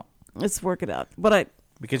work it out. Let's work it out." But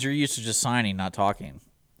Because you're used to just signing, not talking.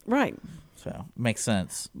 right. So it makes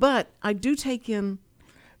sense. But I do take in.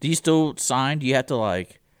 Do you still sign? Do you have to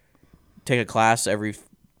take a class every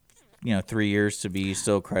 3 years to be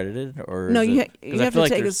still accredited? Or No, you I have feel to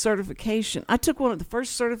like take a certification. I took one of the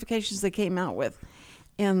first certifications they came out with,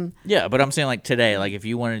 and yeah, but I'm saying today, if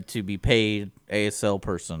you wanted to be paid ASL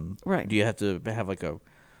person, right? Do you have to have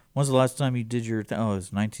when's the last time you did your thing? Oh, it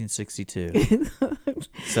was 1962.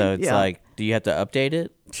 So it's do you have to update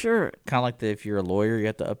it? Sure. Kind of like if you're a lawyer, you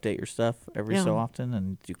have to update your stuff every so often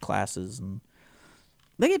and do classes and.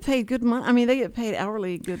 They get paid good money. I mean, they get paid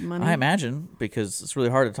hourly good money. I imagine, because it's really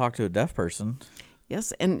hard to talk to a deaf person.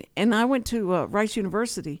 Yes, and I went to Rice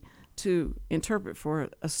University to interpret for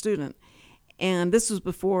a student, and this was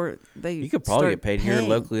before they. You could probably get paid here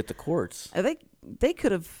locally at the courts. They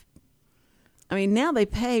could have. I mean, now they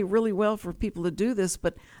pay really well for people to do this,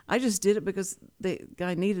 but I just did it because the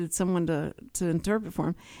guy needed someone to interpret for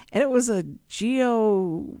him, and it was a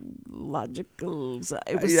geological.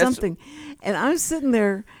 It was something, and I'm sitting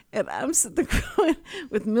there going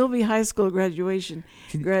with Milby High School graduate,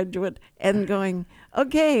 and going,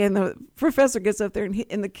 "Okay," and the professor gets up there,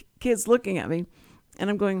 and the kid's looking at me, and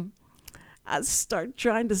I'm going. I start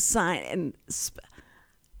trying to sign and.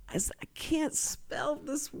 I said, "I can't spell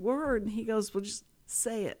this word." And he goes, "Well, just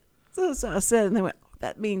say it." So I said, and they went,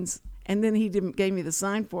 that means, and then he gave me the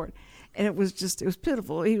sign for it. And it was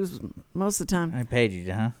pitiful. He was, most of the time, I paid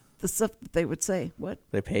you, huh? the stuff that they would say. What?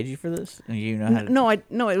 They paid you for this? And you know how to...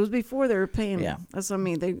 No, it was before they were paying me. Yeah. That's what I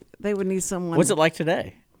mean. They would need someone. What's it like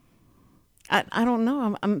today? I don't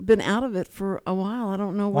know. I'm been out of it for a while. I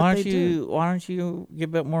don't know what they do. Why don't you get a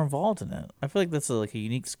bit more involved in it? I feel like that's like a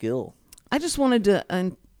unique skill. I just wanted to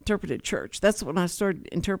interpret at church. That's when I started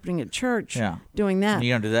interpreting at church. Yeah. Doing that. And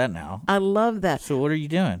you don't do that now. I love that. So what are you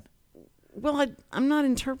doing? Well, I'm not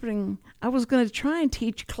interpreting. I was going to try and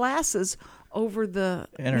teach classes over the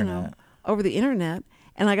Internet. Over the internet,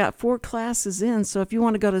 and I got 4 classes in. So if you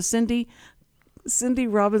want to go to Cindy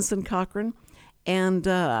Robinson Cochran, and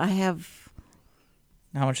I have.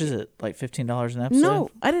 How much is it? Like $15 an episode? No,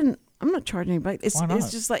 I didn't. I'm not charging anybody. Why not?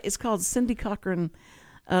 It's just like it's called Cindy Cochran.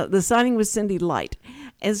 The signing was Cindy Light,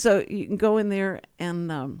 and so you can go in there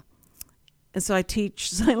and so I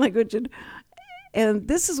teach sign language and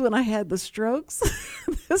this is when I had the strokes.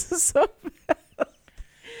 This is so bad.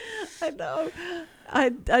 I know.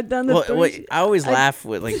 I'd done the. I always laugh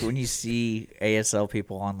with like when you see ASL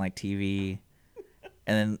people on like TV.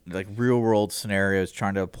 And then, like, real-world scenarios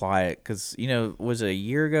trying to apply it. Because, was it a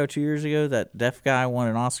year ago, 2 years ago, that deaf guy won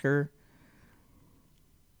an Oscar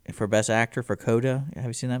for Best Actor for Coda? Have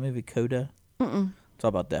you seen that movie, Coda? Mm-mm. It's all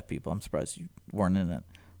about deaf people. I'm surprised you weren't in it.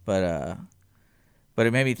 But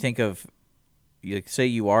it made me think of, say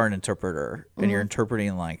you are an interpreter, and you're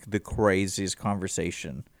interpreting, like, the craziest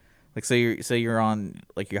conversation. Like, say you're on,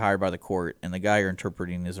 like, you're hired by the court, and the guy you're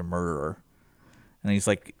interpreting is a murderer. And he's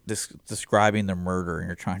like describing the murder, and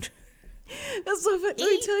you're trying to. That's so funny.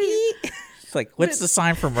 Let me tell you. It's like, what's the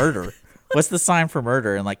sign for murder? What's the sign for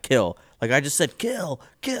murder? And like, kill. Like I just said, kill,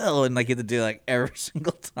 and like you have to do like every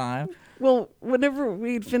single time. Well, whenever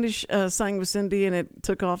we'd finish signing with Cindy, and it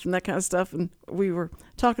took off and that kind of stuff, and we were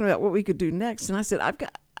talking about what we could do next, and I said,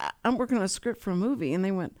 I'm working on a script for a movie, and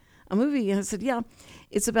they went, a movie, and I said, yeah,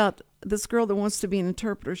 it's about this girl that wants to be an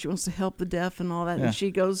interpreter. She wants to help the deaf and all that. Yeah. And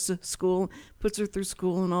she goes to school, puts her through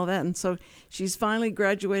school and all that. And so she's finally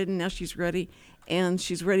graduated, and now she's ready. And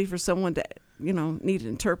she's ready for someone to, need an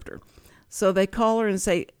interpreter. So they call her and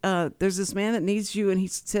say, there's this man that needs you. And he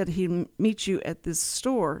said he'd meet you at this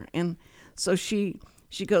store. And so she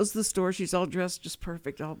goes to the store. She's all dressed just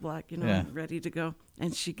perfect, all black, ready to go.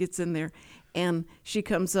 And she gets in there. And they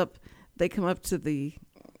come up to the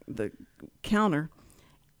counter.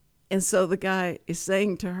 And so the guy is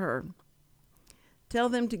saying to her, tell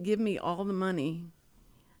them to give me all the money.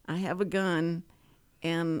 I have a gun,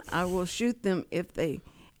 and I will shoot them if they.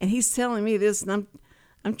 And he's telling me this, and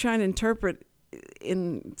I'm trying to interpret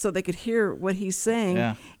so they could hear what he's saying.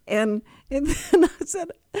 Yeah. And then I said,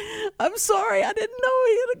 I'm sorry, I didn't know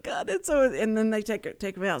he had a gun. And then they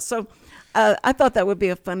take him out. So I thought that would be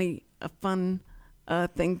a fun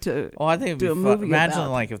thing to. Well, I think it'd do be a fun. movie Imagine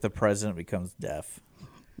about. like if the president becomes deaf.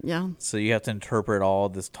 Yeah. So you have to interpret all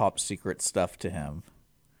this top secret stuff to him.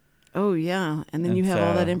 Oh yeah, and then you have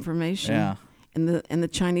all that information. Yeah. And the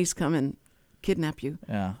Chinese come and kidnap you.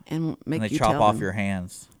 Yeah. And make and they you chop tell off them. your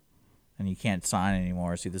hands, and you can't sign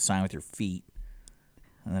anymore. So you have to sign with your feet,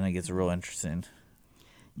 and then it gets real interesting.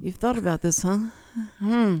 You've thought about this, huh?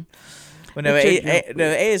 Well, no,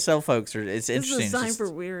 ASL folks are. It's interesting. This is a sign for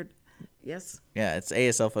weird. Yes. Yeah, it's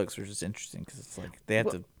ASL folks are just interesting because it's like they have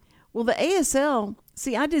to. Well, the ASL.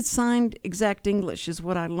 See, I did signed exact English is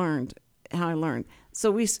what I learned. How I learned.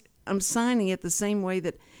 So I'm signing it the same way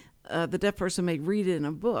that the deaf person may read it in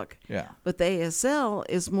a book. Yeah. But the ASL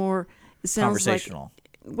is more. It sounds conversational.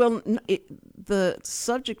 Like, well, the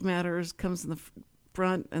subject matter comes in the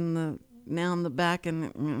front and the noun the back,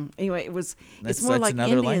 and anyway, it's more like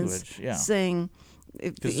another Indians language. Yeah. saying.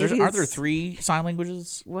 Because aren't there 3 sign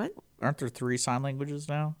languages? What? Aren't there 3 sign languages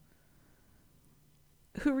now?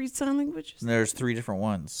 Who reads sign languages? There's 3 different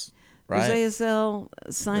ones, right? There's ASL,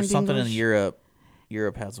 signed There's something English. in Europe.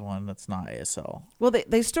 Europe has one that's not ASL. Well,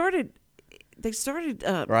 they started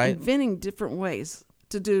Right? inventing different ways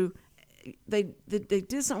to do. They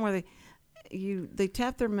did something where they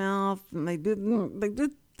tapped their mouth and they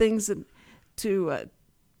did things to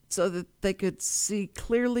so that they could see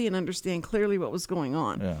clearly and understand clearly what was going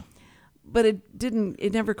on. Yeah. But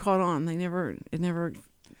it never caught on. It never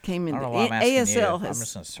came into. I don't know why I'm asking ASL you. has. I'm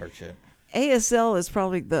just going to search it. ASL is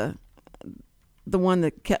probably the one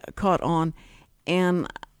that caught on,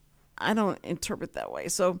 and I don't interpret that way.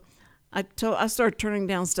 So I started turning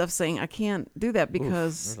down stuff saying I can't do that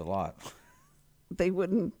because there's a lot. they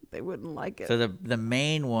wouldn't like it. So the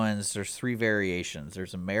main ones, there's 3 variations.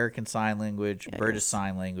 There's American Sign Language, British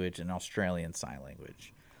Sign Language, and Australian Sign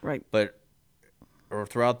Language. Right. But or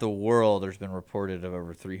throughout the world, there's been reported of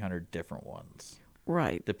over 300 different ones,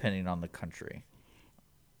 Right. depending on the country.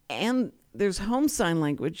 And there's home sign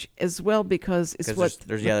language as well, because it's what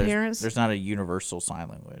there's the parents. there's not a universal sign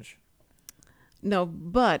language. No,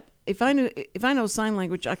 but if I know sign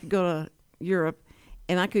language, I could go to Europe,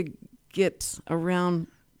 and I could get around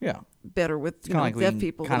Yeah, better with it's kind of like deaf we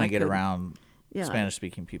people. kind than I of get could. around Yeah.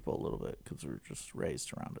 Spanish-speaking people a little bit because we're just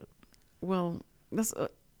raised around it. Well,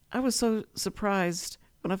 I was so surprised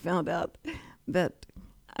when I found out that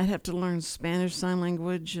I'd have to learn Spanish sign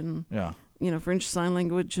language and Yeah, French sign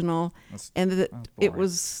language and all, That's- and that that's it boring.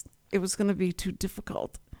 was going to be too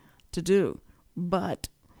difficult to do. But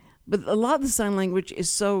a lot of the sign language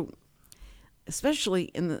is so, especially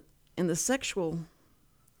in the sexual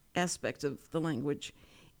aspect of the language,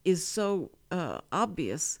 is so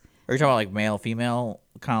obvious. Are you talking about like male, female,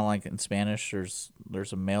 kind of like in Spanish?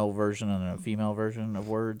 There's a male version and a female version of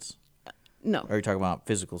words. No, Or are you talking about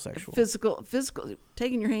physical, sexual? physical,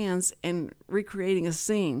 taking your hands and recreating a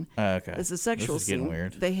scene. Okay, It's a sexual this is getting scene.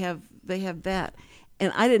 weird. They have that,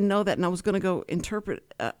 and I didn't know that, and I was going to go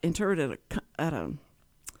interpret at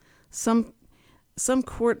some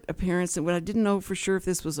court appearance, and when I didn't know for sure if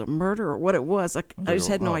this was a murder or what it was, I just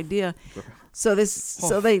had no idea. So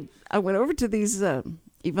I went over to these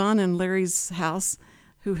Yvonne and Larry's house,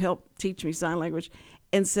 who helped teach me sign language,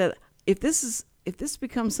 and said, if this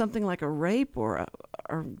becomes something like a rape or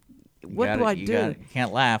what do I do? You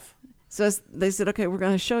can't laugh. So they said, okay, we're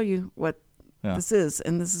going to show you what Yeah. this is,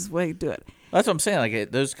 and this is the way you do it. That's what I'm saying.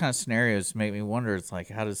 Like those kind of scenarios make me wonder. It's like,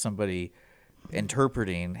 how does somebody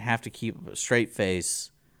interpreting have to keep a straight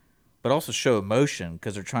face, but also show emotion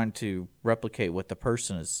because they're trying to replicate what the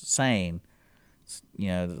person is saying.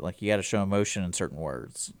 Like you got to show emotion in certain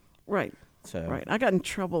words. Right. So Right. I got in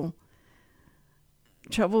trouble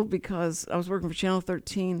because I was working for Channel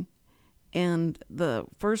 13, and the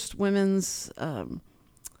first women's it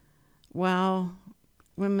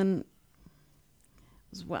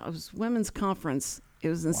was women's conference. It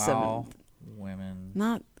was in Wow, women.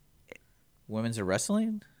 not Women's in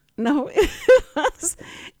wrestling. no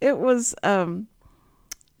it was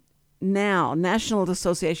now National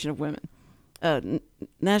Association of Women,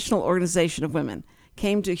 National Organization of Women,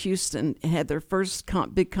 came to Houston and had their first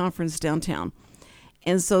big conference downtown.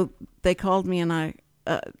 And so they called me, and I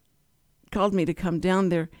called me to come down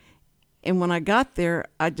there. And when I got there,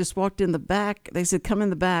 I just walked in the back. They said, come in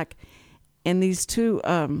the back. And these two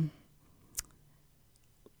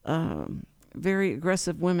very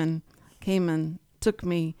aggressive women came and took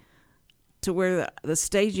me to where the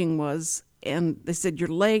staging was. And they said, you're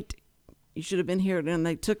late. You should have been here. And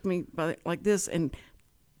they took me like this and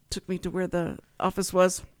took me to where the office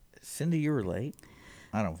was. Cindy, you were late.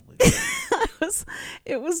 I don't believe it.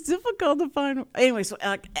 It was difficult to find. Anyway, so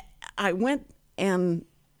I went, and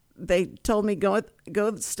they told me go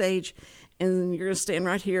to the stage, and you're going to stand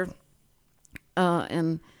right here.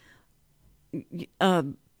 And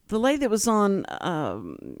the lady that was on.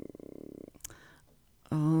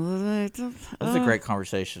 That was a great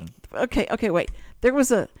conversation. Okay, wait. There was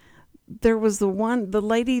the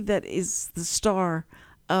lady that is the star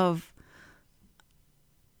of.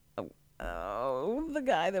 The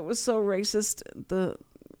guy that was so racist, the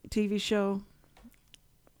TV show,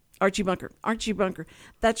 Archie Bunker,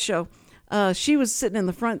 that show. She was sitting in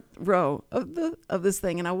the front row of this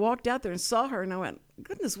thing, and I walked out there and saw her, and I went,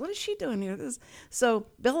 goodness, what is she doing here? So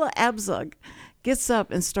Bella Abzug gets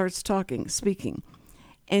up and starts speaking,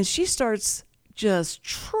 and she starts just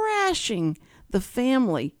trashing the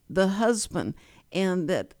family, the husband, and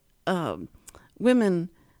that women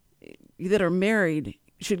that are married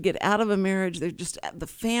should get out of a marriage. The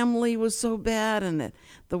family was so bad, and that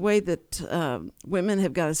the way that women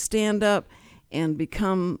have got to stand up and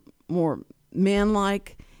become more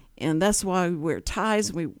manlike, and that's why we wear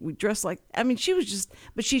ties and we dress like. I mean, she just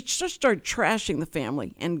started trashing the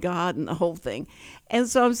family and God and the whole thing. And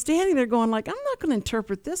so I'm standing there going like, I'm not going to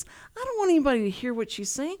interpret this. I don't want anybody to hear what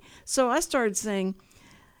she's saying. So I started saying,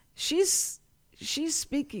 she's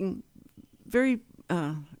speaking very.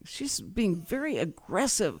 She's being very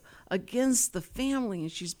aggressive against the family,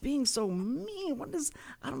 and she's being so mean.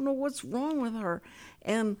 I don't know what's wrong with her.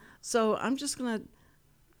 And so I'm just going to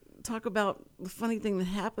talk about the funny thing that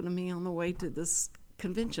happened to me on the way to this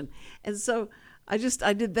convention. And so I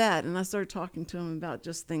did that, and I started talking to him about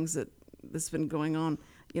just things that's been going on,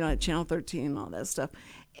 at Channel 13 and all that stuff,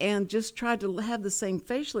 and just tried to have the same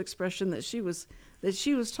facial expression that she was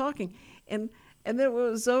talking. And then when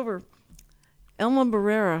it was over, Elma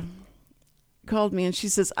Barrera called me, and she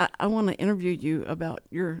says, I want to interview you about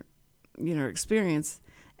your experience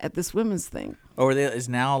at this women's thing. Or is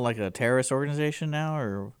now like a terrorist organization now,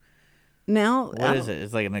 or Now, what is it?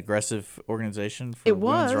 It's like an aggressive organization for it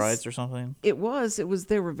women's was. rights or something? It was. It was.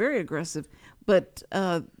 They were very aggressive, but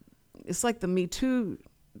it's like the Me Too,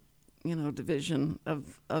 division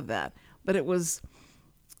of that. But it was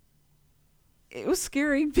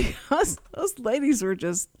scary because those ladies were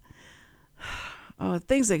just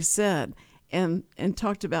things they said and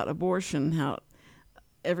talked about abortion, how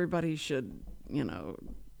everybody should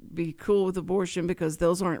be cool with abortion because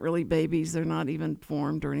those aren't really babies, they're not even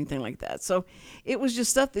formed or anything like that. So it was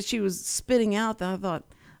just stuff that she was spitting out that I thought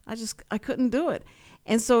I couldn't do it.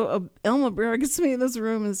 And so Elma Brewer gets me in this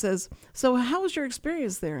room and says, "So how was your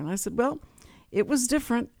experience there?" And I said, "Well, it was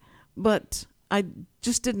different, but I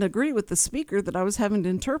just didn't agree with the speaker that I was having to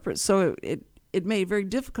interpret. So it made it very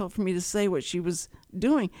difficult for me to say what she was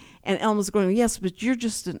doing." And Elma's going, "Yes, but you're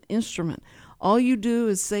just an instrument. All you do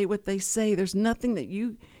is say what they say. There's nothing that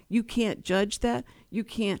you can't judge that. You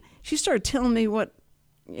can't." She started telling me what,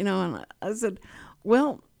 and I said,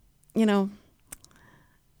 "Well,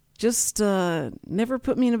 just never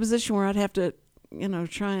put me in a position where I'd have to,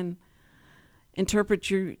 try and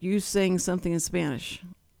interpret you saying something in Spanish."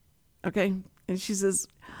 Okay? And she says,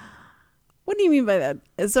 "What do you mean by that?"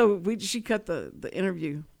 And so she cut the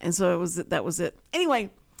interview. And so that was it.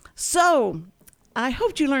 Anyway, so I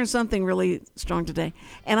hope you learned something really strong today.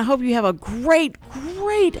 And I hope you have a great,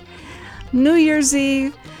 great New Year's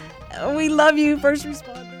Eve. We love you, first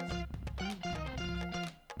responders.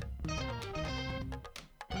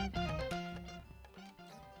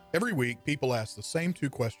 Every week, people ask the same two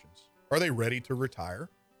questions. Are they ready to retire?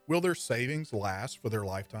 Will their savings last for their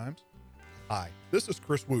lifetimes? Hi, this is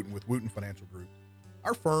Chris Wooten with Wooten Financial Group.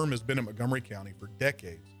 Our firm has been in Montgomery County for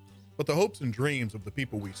decades, but the hopes and dreams of the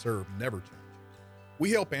people we serve never change.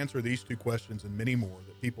 We help answer these two questions and many more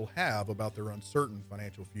that people have about their uncertain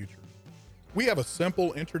financial future. We have a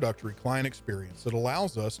simple introductory client experience that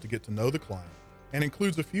allows us to get to know the client and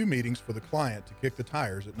includes a few meetings for the client to kick the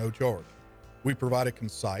tires at no charge. We provide a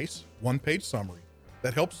concise, one-page summary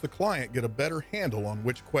that helps the client get a better handle on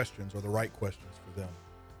which questions are the right questions for them.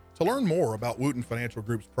 To learn more about Wooten Financial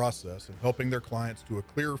Group's process in helping their clients to a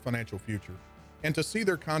clearer financial future and to see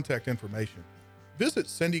their contact information, visit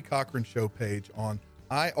Cindy Cochran's show page on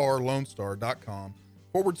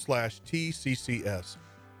irlonestar.com/TCCS.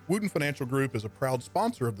 Wooten Financial Group is a proud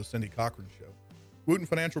sponsor of the Cindy Cochran Show. Wooten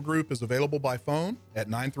Financial Group is available by phone at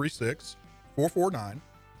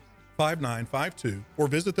 936-449-5952 or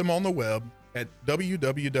visit them on the web at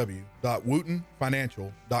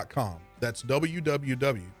www.wootenfinancial.com. That's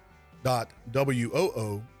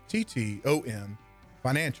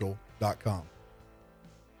www.woottonfinancial.com.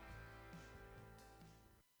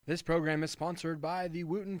 This program is sponsored by the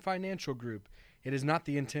Wooten Financial Group. It is not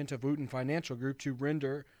the intent of Wooten Financial Group to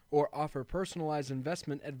render or offer personalized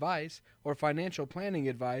investment advice or financial planning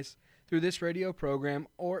advice through this radio program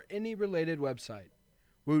or any related website.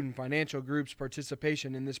 Wooten Financial Group's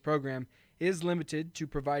participation in this program is limited to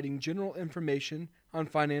providing general information on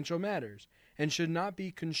financial matters and should not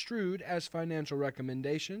be construed as financial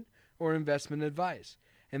recommendation or investment advice.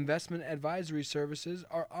 Investment advisory services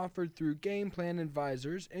are offered through Game Plan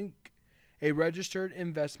Advisors, Inc., a registered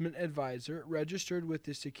investment advisor registered with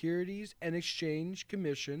the Securities and Exchange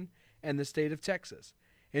Commission and the state of Texas.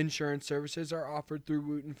 Insurance services are offered through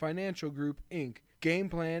Wooten Financial Group, Inc. Game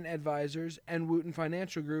Plan Advisors and Wooten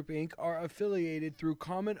Financial Group, Inc. are affiliated through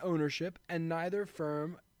common ownership, and neither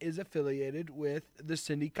firm is affiliated with The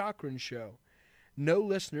Cindy Cochran Show. No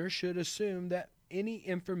listener should assume that any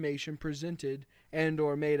information presented and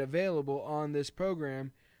or made available on this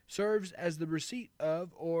program serves as the receipt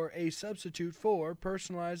of or a substitute for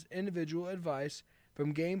personalized individual advice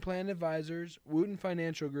from Game Plan Advisors, Wooten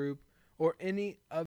Financial Group, or any of